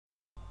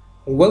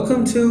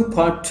Welcome to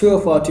part 2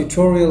 of our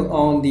tutorial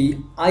on the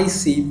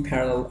IC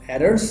parallel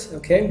adders.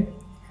 Okay,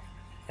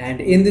 and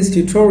in this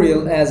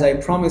tutorial, as I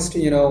promised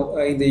in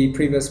the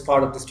previous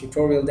part of this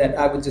tutorial, that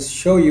I will just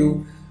show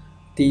you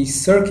the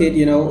circuit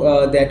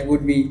that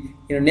would be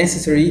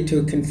necessary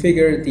to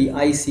configure the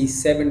IC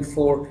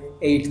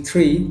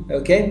 7483.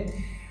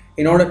 Okay,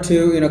 in order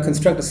to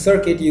construct a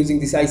circuit using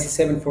this IC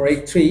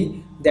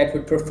 7483 that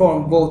would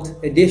perform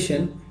both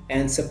addition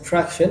and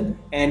subtraction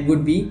and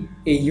would be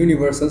a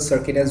universal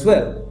circuit as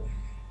well.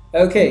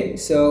 Okay,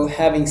 so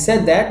having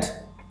said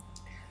that,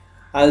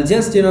 I'll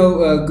just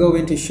go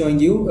into showing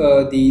you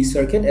the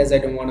circuit, as I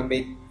don't want to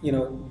make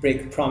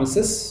break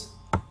promises.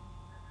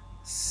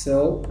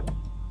 So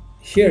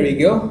here we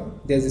go,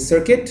 there's a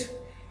circuit.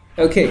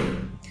 Okay,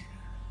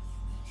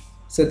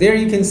 so there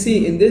you can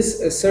see in this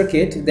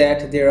circuit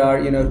that there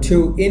are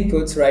two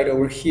inputs right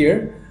over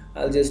here.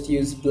 I'll just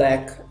use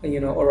black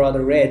or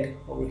rather red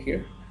over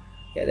here.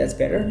 Yeah, that's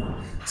better.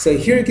 So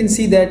here you can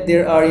see that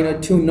there are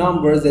two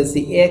numbers, that's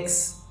the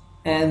X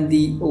and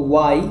the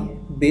Y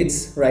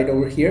bits right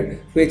over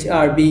here, which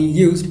are being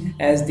used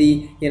as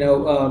the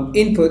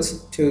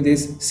inputs to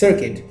this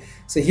circuit.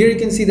 So here you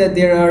can see that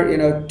there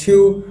are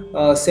two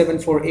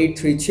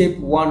 7483 chip,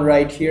 one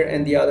right here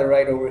and the other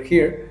right over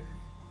here.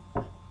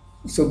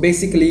 So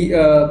basically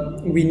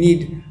we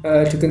need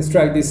to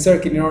construct this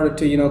circuit in order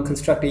to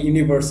construct a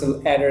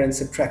universal adder and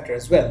subtractor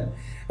as well.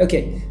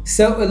 Okay,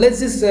 so let's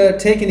just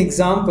take an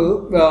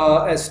example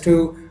as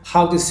to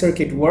how this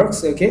circuit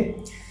works. Okay,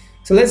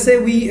 so let's say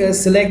we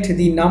select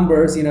the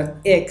numbers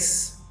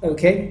X,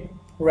 okay,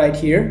 right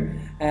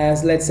here,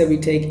 as let's say we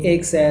take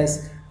X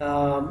as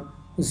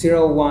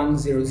 0 1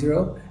 0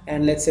 0,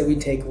 and let's say we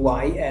take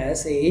Y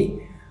as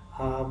a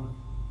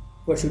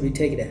what should we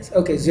take it as?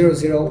 Okay, 0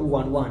 0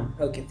 1 1.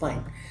 Okay,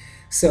 fine.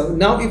 So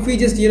now if we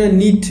just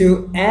need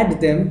to add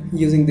them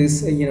using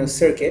this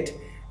circuit,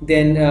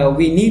 then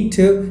we need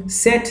to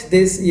set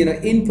this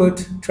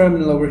input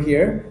terminal over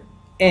here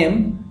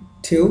M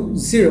to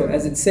 0,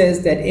 as it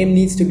says that M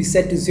needs to be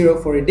set to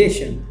 0 for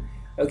addition.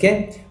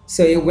 Okay,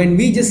 so when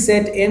we just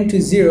set M to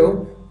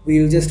 0,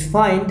 we'll just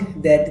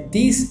find that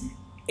these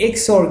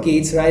XOR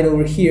gates right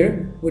over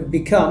here would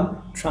become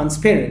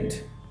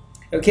transparent.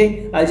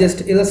 Okay, I'll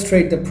just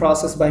illustrate the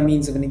process by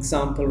means of an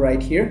example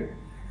right here.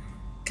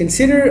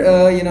 Consider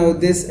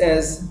this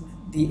as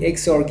the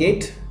XOR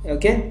gate.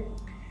 Okay,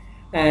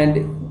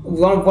 and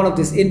one of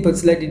these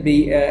inputs, let it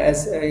be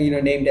as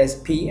named as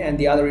P, and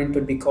the other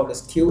input be called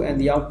as Q, and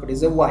the output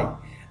is a Y.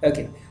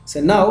 Okay,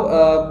 so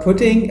now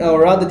putting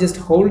or rather just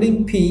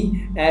holding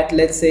P at,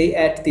 let's say,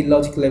 at the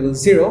logic level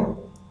 0.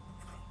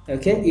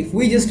 Okay, if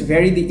we just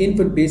vary the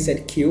input bits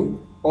at Q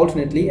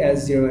alternately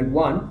as 0 and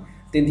 1,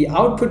 then the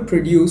output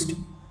produced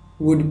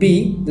would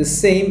be the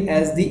same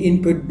as the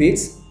input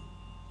bits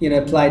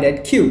applied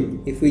at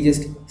Q. If we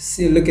just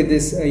look at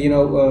this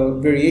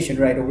variation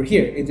right over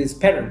here in this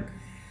pattern.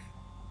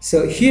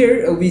 So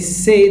here we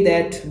say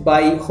that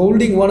by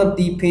holding one of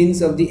the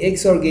pins of the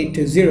XOR gate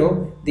to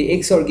 0, the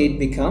XOR gate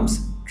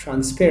becomes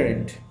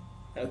transparent.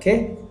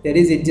 Okay, that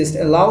is, it just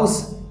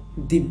allows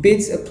the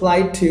bits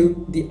applied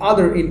to the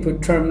other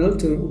input terminal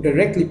to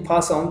directly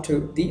pass on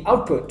to the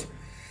output.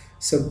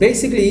 So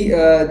basically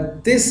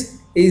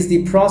this is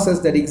the process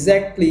that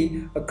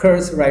exactly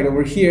occurs right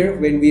over here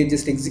when we are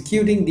just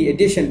executing the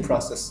addition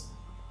process.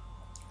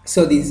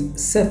 So this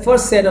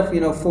first set of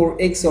 4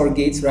 XOR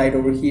gates right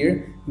over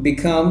here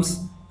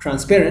becomes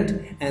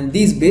transparent, and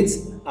these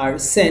bits are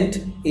sent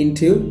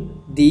into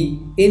the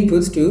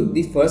inputs to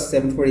the first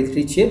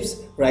 7483 chips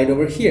right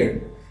over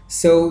here.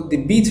 So the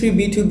B3,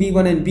 B2,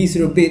 B1 and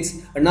B0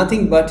 bits are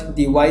nothing but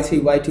the Y3,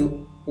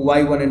 Y2,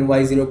 Y1 and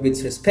Y0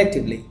 bits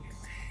respectively.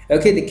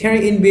 Okay, the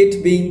carry in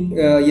bit being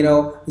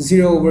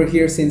 0 over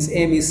here, since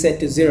M is set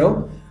to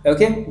 0.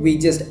 Okay, we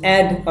just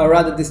add, or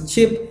rather this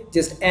chip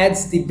just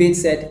adds the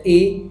bits at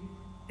A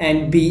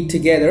and B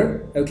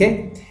together.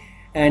 Okay,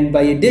 and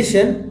by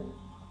addition,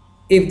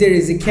 if there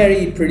is a carry,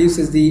 it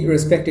produces the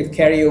respective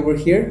carry over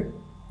here,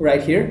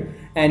 right here,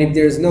 and if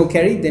there is no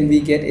carry, then we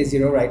get a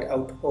 0 right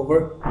out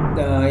over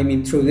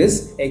through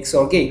this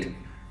XOR gate.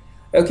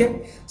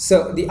 Okay,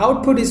 so the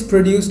output is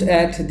produced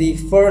at the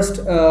first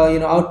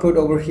output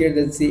over here,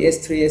 that's the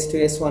S3,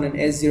 S2, S1 and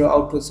S0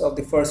 outputs of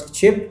the first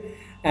chip,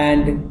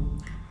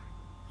 and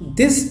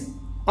this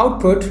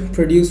output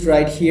produced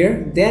right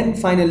here then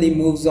finally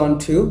moves on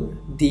to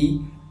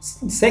the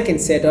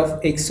second set of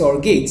XOR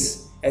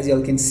gates, as you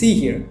all can see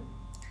here.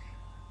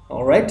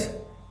 All right,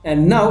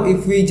 and now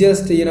if we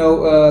just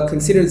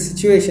consider the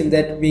situation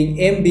that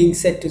M being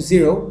set to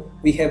 0,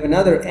 we have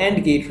another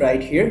AND gate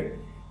right here,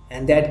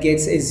 and that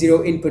gets a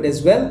 0 input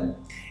as well.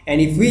 And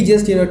if we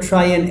just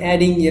try and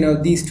adding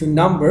these two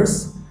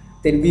numbers,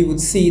 then we would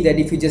see that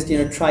if we just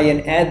try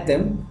and add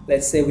them,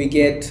 let's say we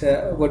get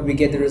what we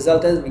get the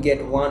result as, we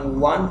get 1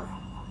 1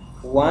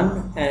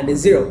 1 and a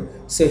 0.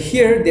 So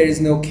here there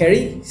is no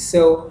carry,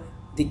 so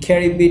the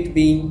carry bit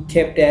being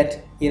kept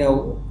at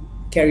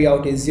carry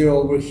out is 0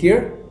 over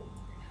here.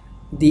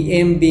 The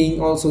M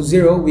being also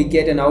 0, we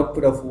get an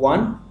output of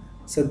 1.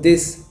 So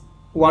this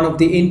one of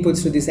the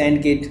inputs to this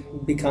AND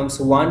gate becomes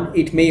 1.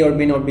 It may or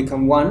may not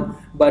become 1,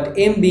 but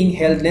m being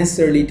held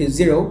necessarily to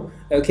 0,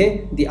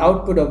 okay, the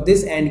output of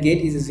this AND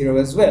gate is 0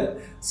 as well.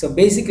 So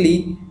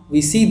basically we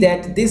see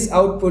that this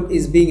output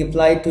is being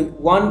applied to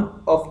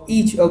one of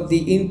each of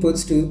the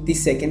inputs to the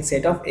second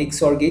set of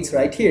XOR gates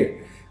right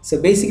here.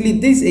 So basically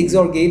these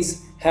XOR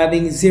gates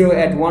having 0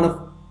 at one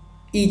of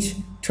each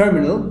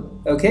terminal,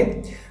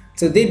 okay,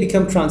 so they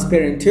become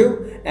transparent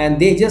too, and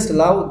they just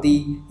allow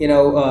the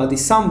the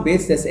sum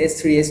bits, that's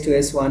S3, S2,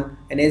 S1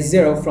 and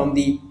S0 from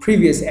the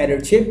previous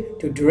adder chip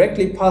to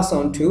directly pass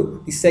on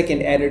to the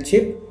second adder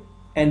chip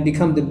and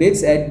become the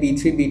bits at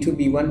B3, B2,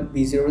 B1,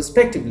 B0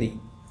 respectively.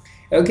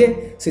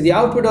 Okay, so the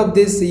output of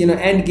this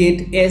AND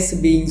gate S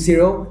being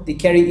 0, the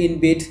carry in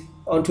bit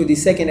onto the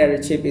second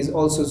adder chip is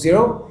also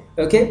 0,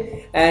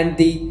 okay, and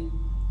the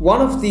one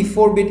of the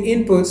 4-bit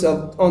inputs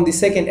on the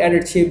second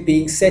adder chip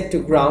being set to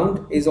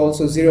ground is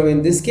also 0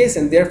 in this case,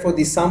 and therefore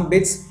the sum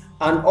bits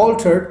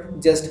unaltered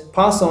just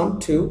pass on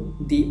to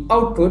the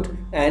output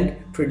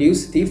and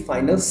produce the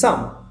final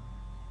sum.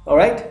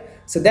 Alright,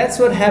 so that's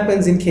what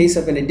happens in case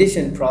of an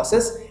addition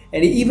process.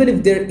 And even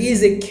if there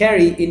is a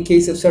carry in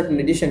case of certain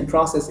addition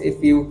process,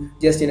 if you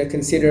just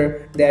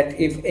consider that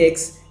if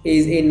X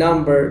is a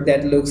number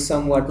that looks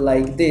somewhat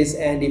like this,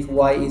 and if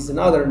Y is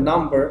another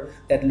number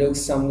that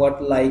looks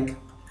somewhat like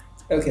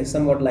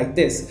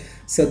this,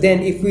 so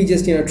then if we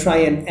just try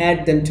and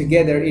add them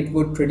together, it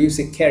would produce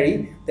a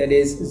carry that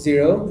is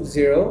 0,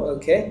 0,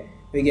 okay,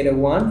 we get a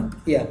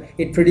 1, yeah,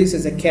 it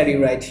produces a carry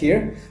right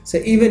here. So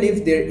even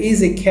if there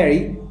is a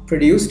carry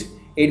produced,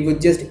 it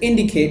would just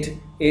indicate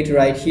it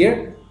right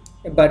here.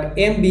 But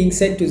m being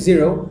set to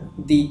 0,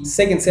 the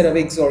second set of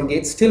XOR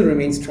gates still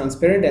remains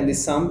transparent and the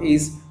sum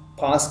is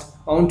passed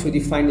on to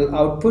the final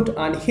output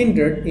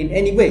unhindered in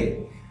any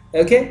way.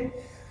 Okay,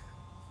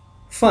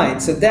 fine.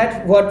 So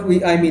that's what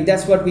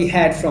we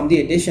had from the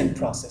addition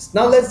process.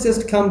 Now let's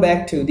just come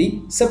back to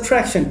the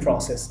subtraction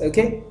process.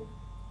 Okay,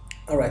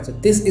 all right, so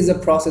this is a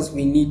process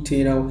we need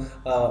to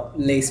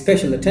lay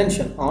special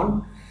attention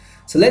on.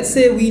 So let's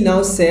say we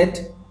now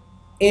set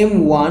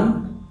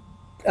m1,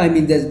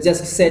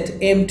 just set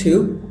m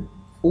to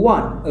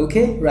 1,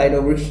 okay, right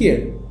over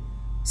here,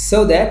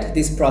 so that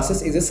this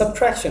process is a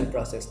subtraction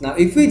process. Now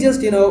if we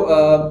just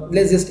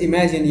let's just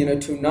imagine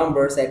two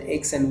numbers at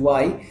x and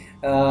y.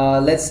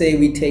 Let's say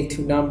we take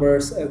two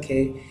numbers,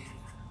 okay,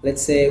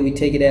 let's say we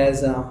take it as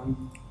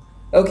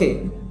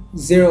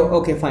 0,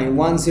 okay, fine,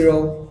 1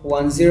 0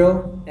 1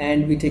 0,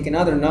 and we take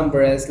another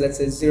number as, let's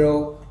say,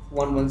 0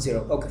 1 1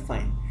 0, okay,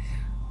 fine.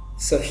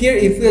 So here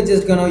if we're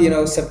just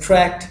gonna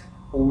subtract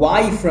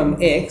y from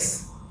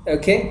x,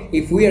 okay,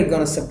 if we are going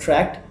to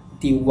subtract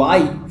the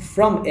y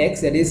from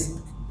x, that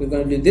is, we're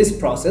going to do this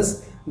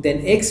process,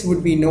 then x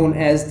would be known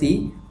as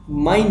the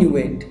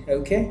minuend,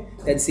 okay,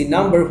 that's the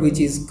number which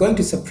is going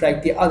to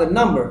subtract the other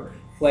number,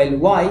 while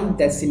y,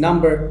 that's the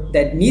number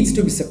that needs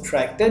to be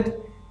subtracted,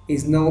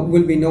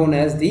 will be known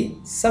as the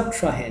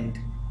subtrahend.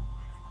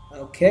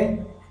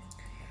 Okay,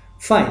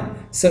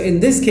 fine. So in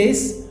this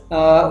case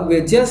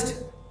we're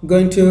just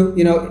going to,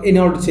 in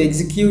order to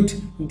execute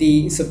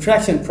the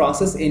subtraction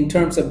process in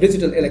terms of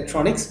digital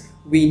electronics,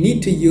 we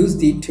need to use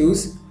the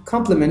 2's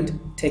complement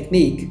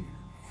technique,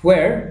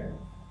 where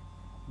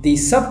the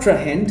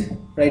subtrahend,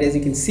 right, as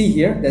you can see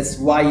here, that's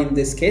y in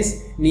this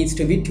case, needs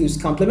to be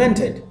 2's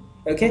complemented.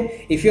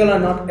 Okay, if you all are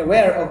not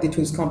aware of the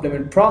 2's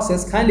complement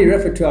process, kindly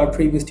refer to our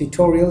previous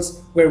tutorials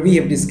where we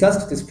have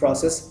discussed this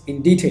process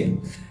in detail.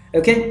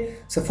 Okay,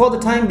 so for the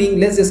time being,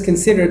 let's just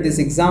consider this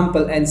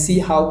example and see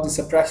how the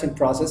subtraction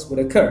process would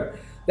occur.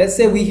 Let's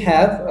say we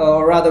have,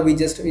 or rather we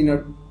just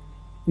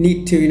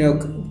need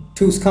to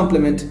 2's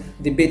complement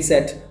the bits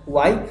at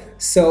y,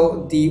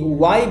 so the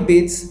y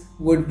bits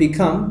would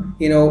become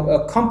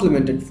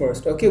complemented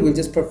first. Okay, we'll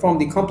just perform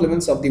the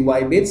complements of the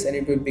y bits and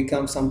it would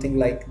become something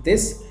like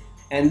this,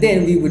 and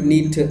then we would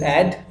need to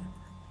add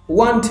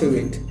 1 to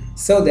it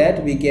so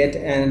that we get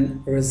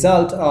an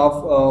result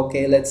of,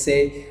 okay, let's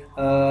say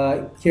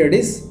here it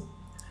is,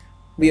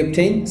 we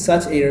obtain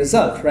such a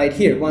result right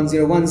here, 1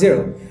 0 1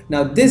 0.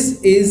 Now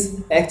this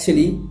is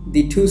actually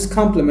the 2's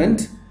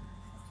complement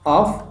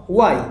of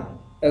y.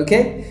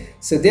 Okay,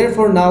 so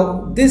therefore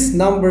now this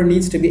number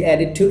needs to be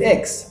added to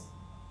x.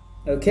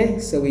 Okay,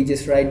 so we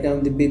just write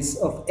down the bits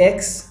of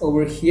x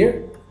over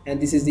here,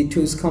 and this is the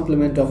 2's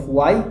complement of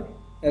y.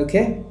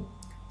 Okay,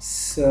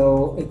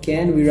 so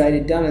again we write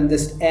it down and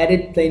just add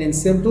it plain and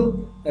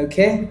simple.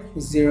 Okay,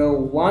 0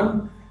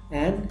 1,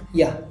 and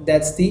yeah,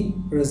 that's the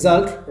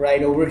result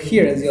right over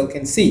here, as you all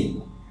can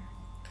see.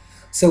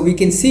 So we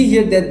can see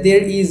here that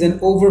there is an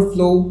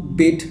overflow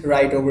bit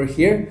right over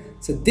here,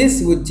 so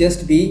this would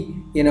just be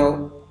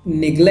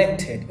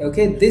neglected.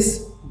 Okay,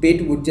 this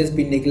bit would just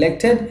be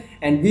neglected,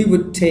 and we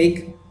would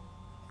take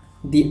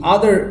the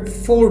other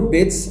 4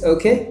 bits,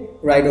 okay,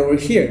 right over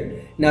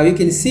here. Now you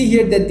can see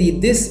here that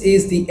this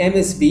is the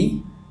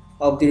MSB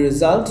of the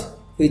result,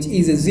 which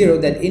is a 0,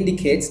 that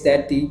indicates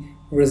that the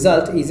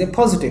result is a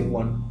positive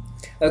one.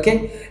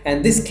 Okay,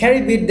 and this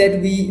carry bit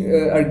that we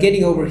are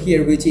getting over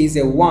here, which is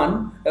a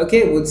 1,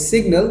 okay, would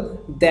signal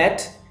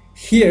that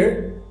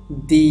here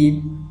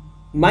the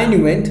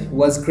minuend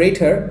was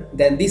greater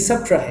than the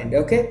subtrahend.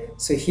 Okay,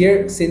 so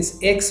here, since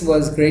x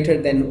was greater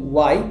than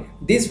y,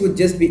 this would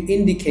just be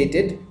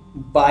indicated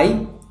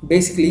by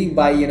basically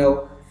by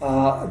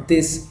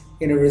this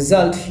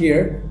result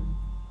here,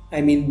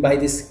 I mean by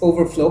this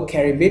overflow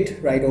carry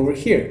bit right over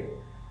here.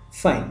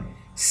 Fine.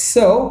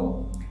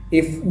 So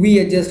if we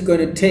are just going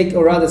to take,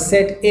 or rather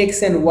set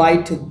x and y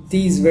to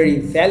these very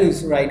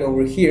values right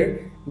over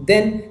here,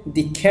 then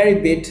the carry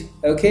bit,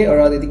 okay, or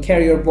rather the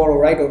carry or borrow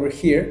right over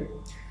here,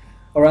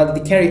 or rather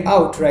the carry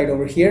out right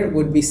over here,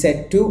 would be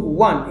set to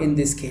 1 in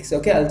this case.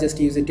 Okay, I'll just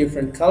use a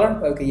different color.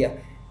 Okay, yeah,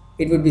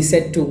 it would be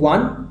set to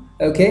 1.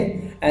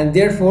 Okay, and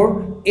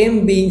therefore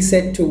m being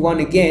set to 1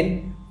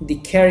 again, the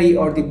carry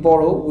or the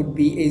borrow would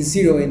be a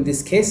 0 in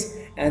this case,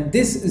 and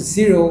this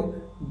 0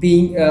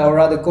 being or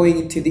rather going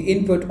into the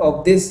input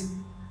of this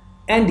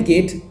AND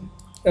gate,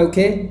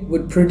 okay,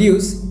 would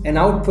produce an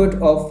output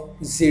of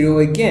 0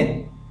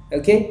 again.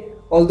 Okay,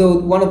 although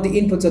one of the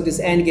inputs of this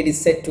AND gate is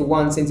set to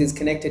 1 since it's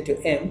connected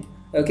to M.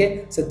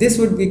 Okay, so this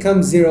would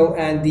become 0,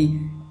 and the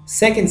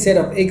second set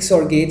of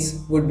XOR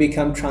gates would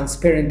become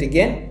transparent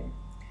again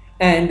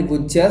and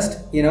would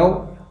just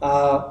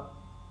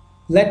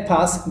let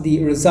pass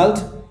the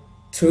result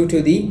through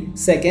to the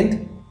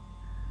second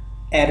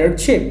adder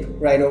chip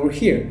right over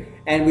here,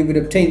 and we would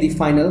obtain the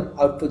final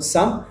output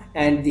sum,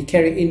 and the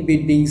carry in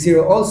bit being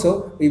 0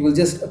 also, we will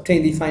just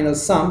obtain the final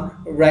sum,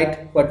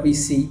 right, what we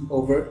see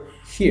over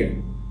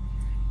here.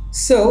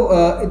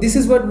 So this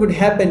is what would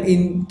happen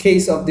in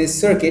case of this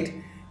circuit,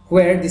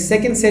 where the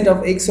second set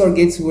of XOR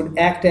gates would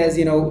act as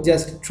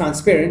just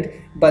transparent,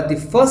 but the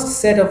first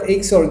set of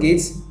XOR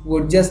gates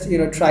would just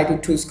try to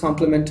choose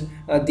complement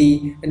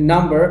the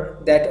number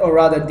that, or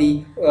rather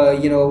the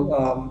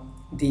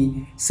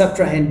the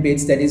subtrahend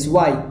bits, that is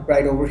y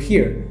right over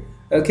here.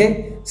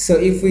 Okay, so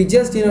if we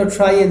just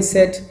try and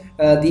set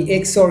the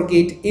XOR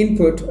gate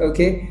input,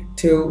 okay,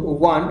 to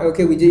 1,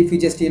 okay, if we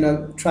just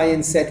try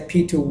and set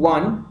p to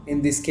 1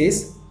 in this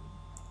case,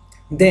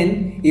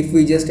 then if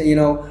we just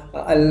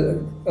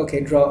I'll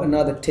draw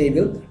another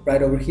table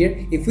right over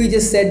here. If we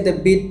just set the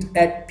bit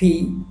at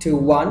p to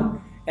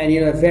 1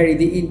 and vary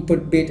the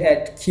input bit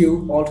at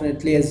q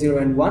alternately as 0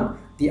 and 1,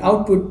 the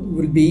output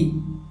will be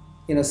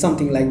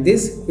something like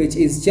this, which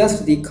is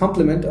just the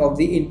complement of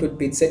the input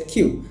bits at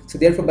q. So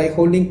therefore, by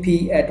holding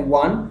p at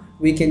 1,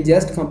 we can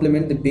just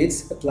complement the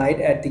bits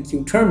applied at the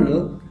q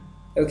terminal.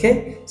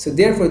 Okay, so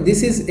therefore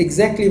this is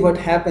exactly what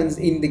happens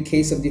in the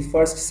case of the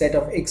first set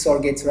of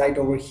XOR gates right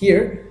over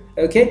here.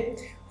 Okay,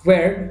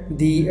 where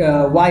the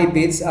y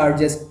bits are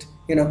just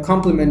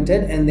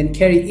complemented, and then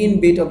carry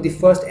in bit of the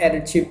first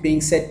added chip being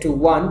set to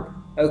 1.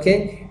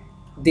 Okay,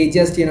 they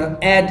just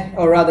add,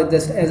 or rather,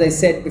 just as I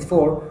said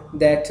before,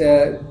 that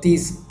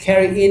these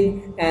carry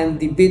in and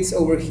the bits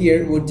over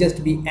here would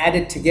just be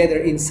added together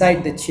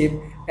inside the chip,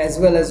 as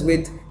well as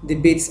with the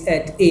bits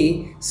at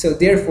A. So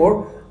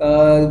therefore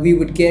we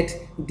would get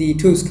the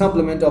 2's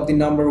complement of the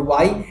number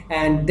y,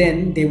 and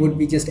then they would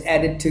be just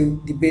added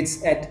to the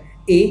bits at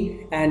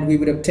A, and we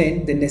would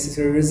obtain the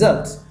necessary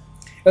results.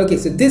 Okay,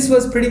 so this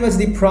was pretty much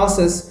the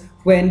process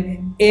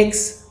when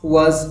x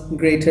was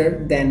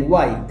greater than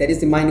y, that is,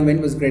 the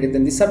minuend was greater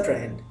than the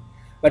subtrahend.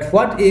 But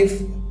what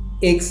if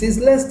x is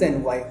less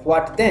than y?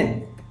 What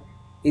then?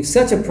 If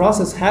such a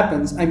process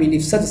happens, I mean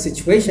if such a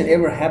situation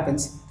ever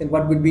happens, then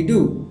what would we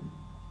do?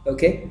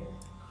 Okay,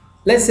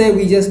 let's say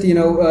we just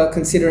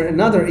consider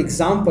another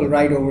example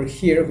right over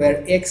here,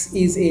 where x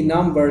is a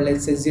number,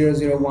 let's say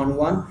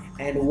 0011,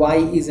 and y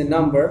is a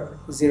number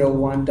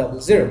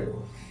 0100.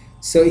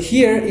 So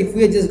here, if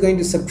we are just going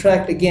to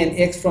subtract again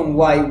x from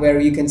y,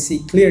 where you can see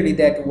clearly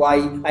that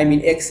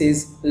x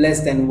is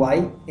less than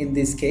y in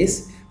this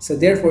case, so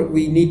therefore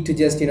we need to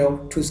just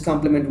choose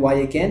complement y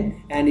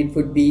again, and it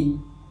would be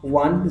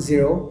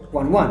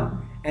 1011,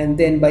 and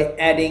then by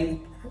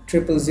adding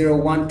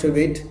 0001 to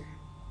it,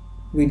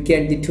 we'd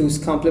get the 2's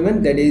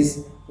complement, that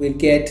is, we'd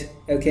get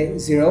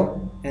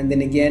 0, and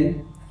then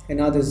again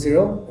another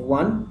 0,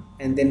 1,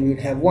 and then we'd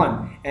have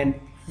 1, and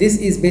this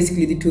is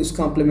basically the 2's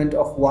complement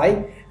of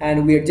y,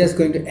 and we are just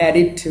going to add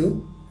it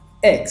to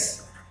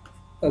x.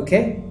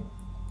 Okay,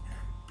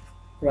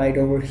 right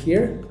over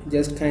here,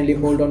 just kindly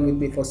hold on with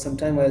me for some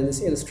time while I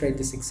just illustrate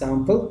this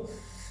example.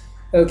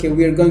 Okay,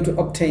 we are going to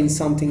obtain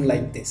something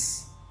like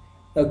this.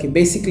 Okay,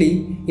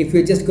 basically if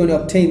we're just going to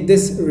obtain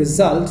this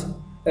result,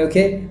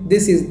 okay,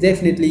 this is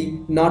definitely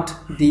not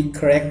the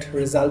correct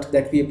result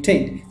that we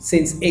obtained,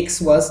 since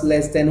x was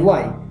less than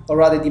y, or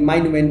rather the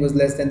minuend was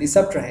less than the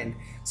subtrahend.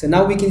 So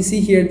now we can see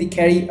here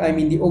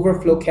the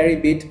overflow carry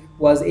bit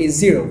was a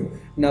 0.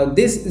 Now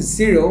this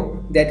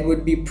 0 that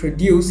would be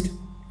produced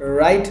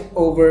right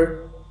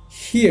over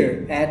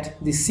here at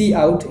the C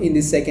out in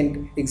the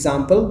second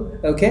example,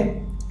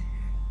 okay,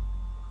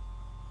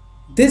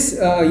 this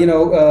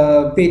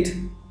bit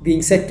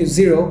being set to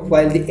 0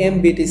 while the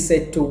M bit is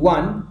set to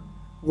 1,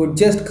 would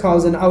just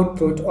cause an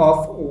output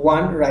of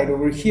 1 right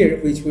over here,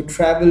 which would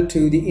travel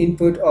to the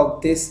input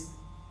of this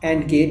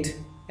AND gate,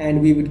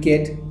 and we would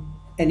get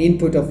an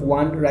input of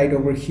 1 right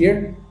over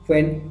here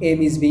when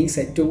m is being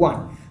set to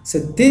 1. So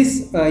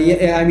this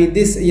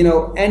this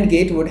AND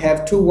gate would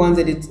have two 1s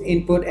at its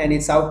input, and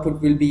its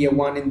output will be a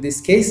 1 in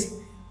this case,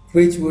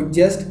 which would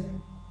just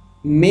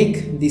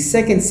make the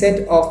second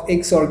set of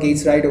XOR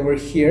gates right over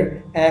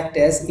here act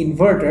as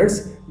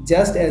inverters,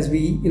 just as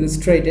we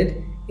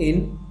illustrated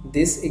in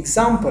this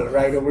example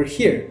right over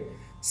here.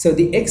 So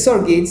the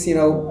XOR gates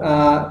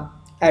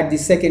at the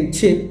second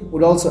chip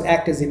would also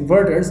act as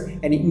inverters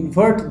and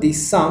invert the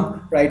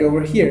sum right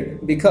over here,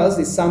 because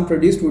the sum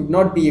produced would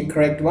not be a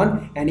correct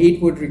one and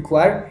it would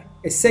require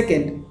a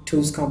second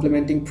 2's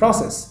complementing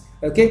process.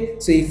 Okay,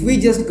 so if we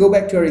just go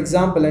back to our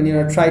example and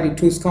try to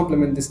 2's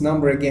complement this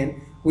number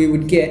again, we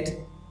would get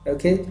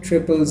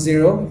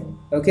 000,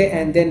 okay,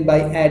 and then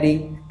by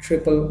adding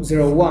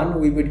 0001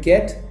 we would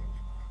get,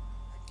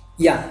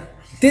 yeah,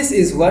 this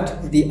is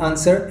what the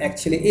answer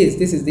actually is.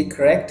 This is the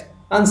correct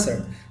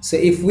answer. So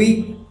if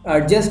we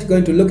are just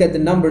going to look at the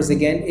numbers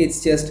again,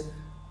 it's just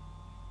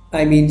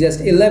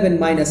 11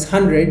 minus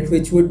 100,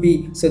 which would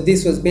be, so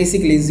this was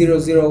basically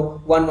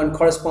 0011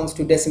 corresponds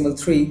to decimal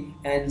 3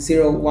 and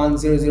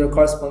 0100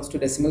 corresponds to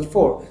decimal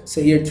 4.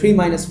 So here 3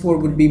 minus 4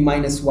 would be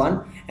minus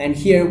 1, and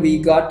here we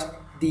got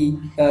the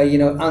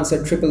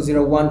answer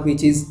 0001,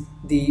 which is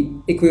the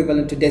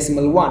equivalent to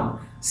decimal 1.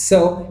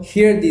 So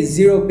here the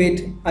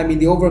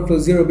the overflow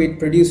 0 bit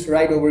produced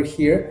right over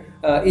here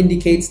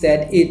indicates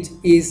that it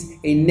is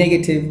a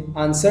negative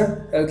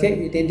answer.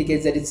 Okay, it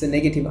indicates that it's a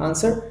negative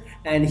answer,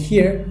 and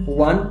here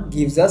 1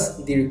 gives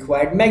us the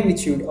required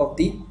magnitude of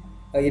the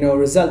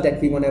result that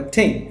we want to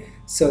obtain.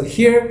 So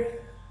here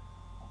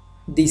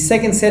the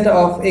second set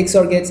of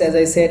XOR gates, as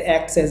I said,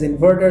 acts as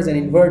inverters and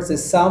inverts the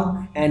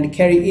sum, and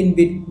carry in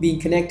bit being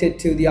connected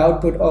to the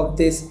output of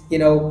this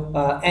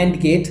AND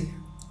gate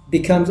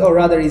becomes, or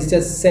rather is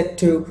just set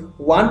to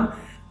 1,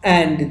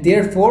 and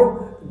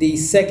therefore the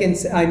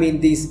seconds,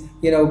 these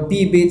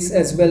B bits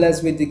as well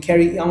as with the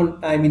carry on,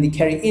 the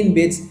carry in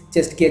bits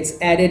just gets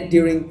added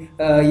during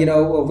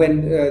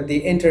when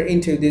they enter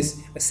into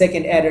this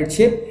second adder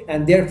chip,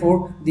 and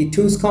therefore the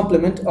 2's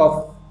complement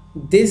of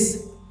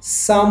this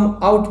sum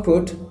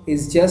output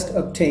is just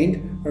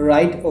obtained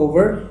right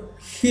over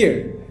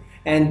here.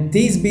 And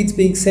these bits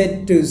being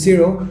set to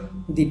 0,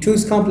 the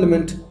 2's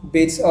complement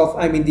bits of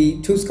the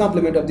 2's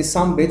complement of the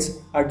sum bits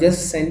are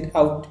just sent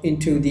out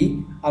into the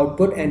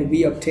output, and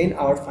we obtain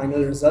our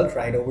final result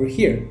right over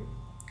here.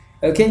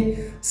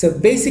 Okay, so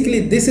basically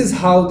this is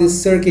how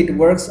this circuit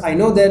works. I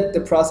know that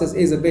the process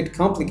is a bit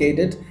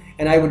complicated,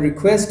 and I would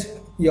request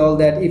y'all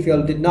that if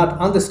y'all did not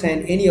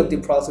understand any of the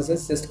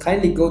processes, just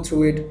kindly go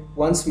through it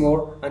once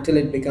more until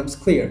it becomes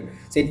clear.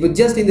 So it would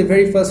just in the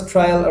very first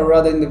trial, or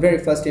rather in the very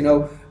first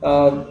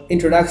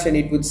introduction,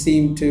 it would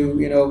seem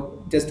to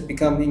just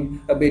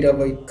becoming a bit of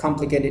a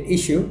complicated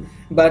issue,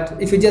 but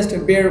if you just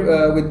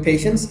bear with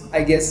patience,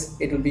 I guess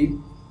it will be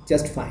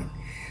just fine.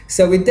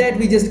 So with that,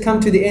 we just come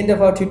to the end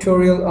of our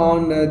tutorial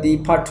on the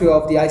part 2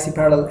 of the IC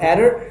parallel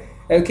adder.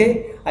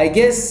 Okay, I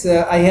guess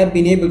I have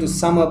been able to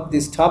sum up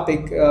this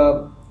topic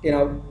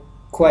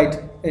quite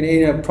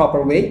in a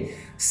proper way.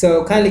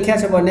 So kindly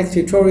catch up our next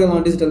tutorial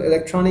on digital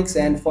electronics,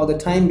 and for the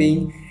time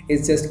being,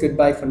 it's just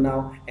goodbye for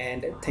now,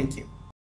 and thank you.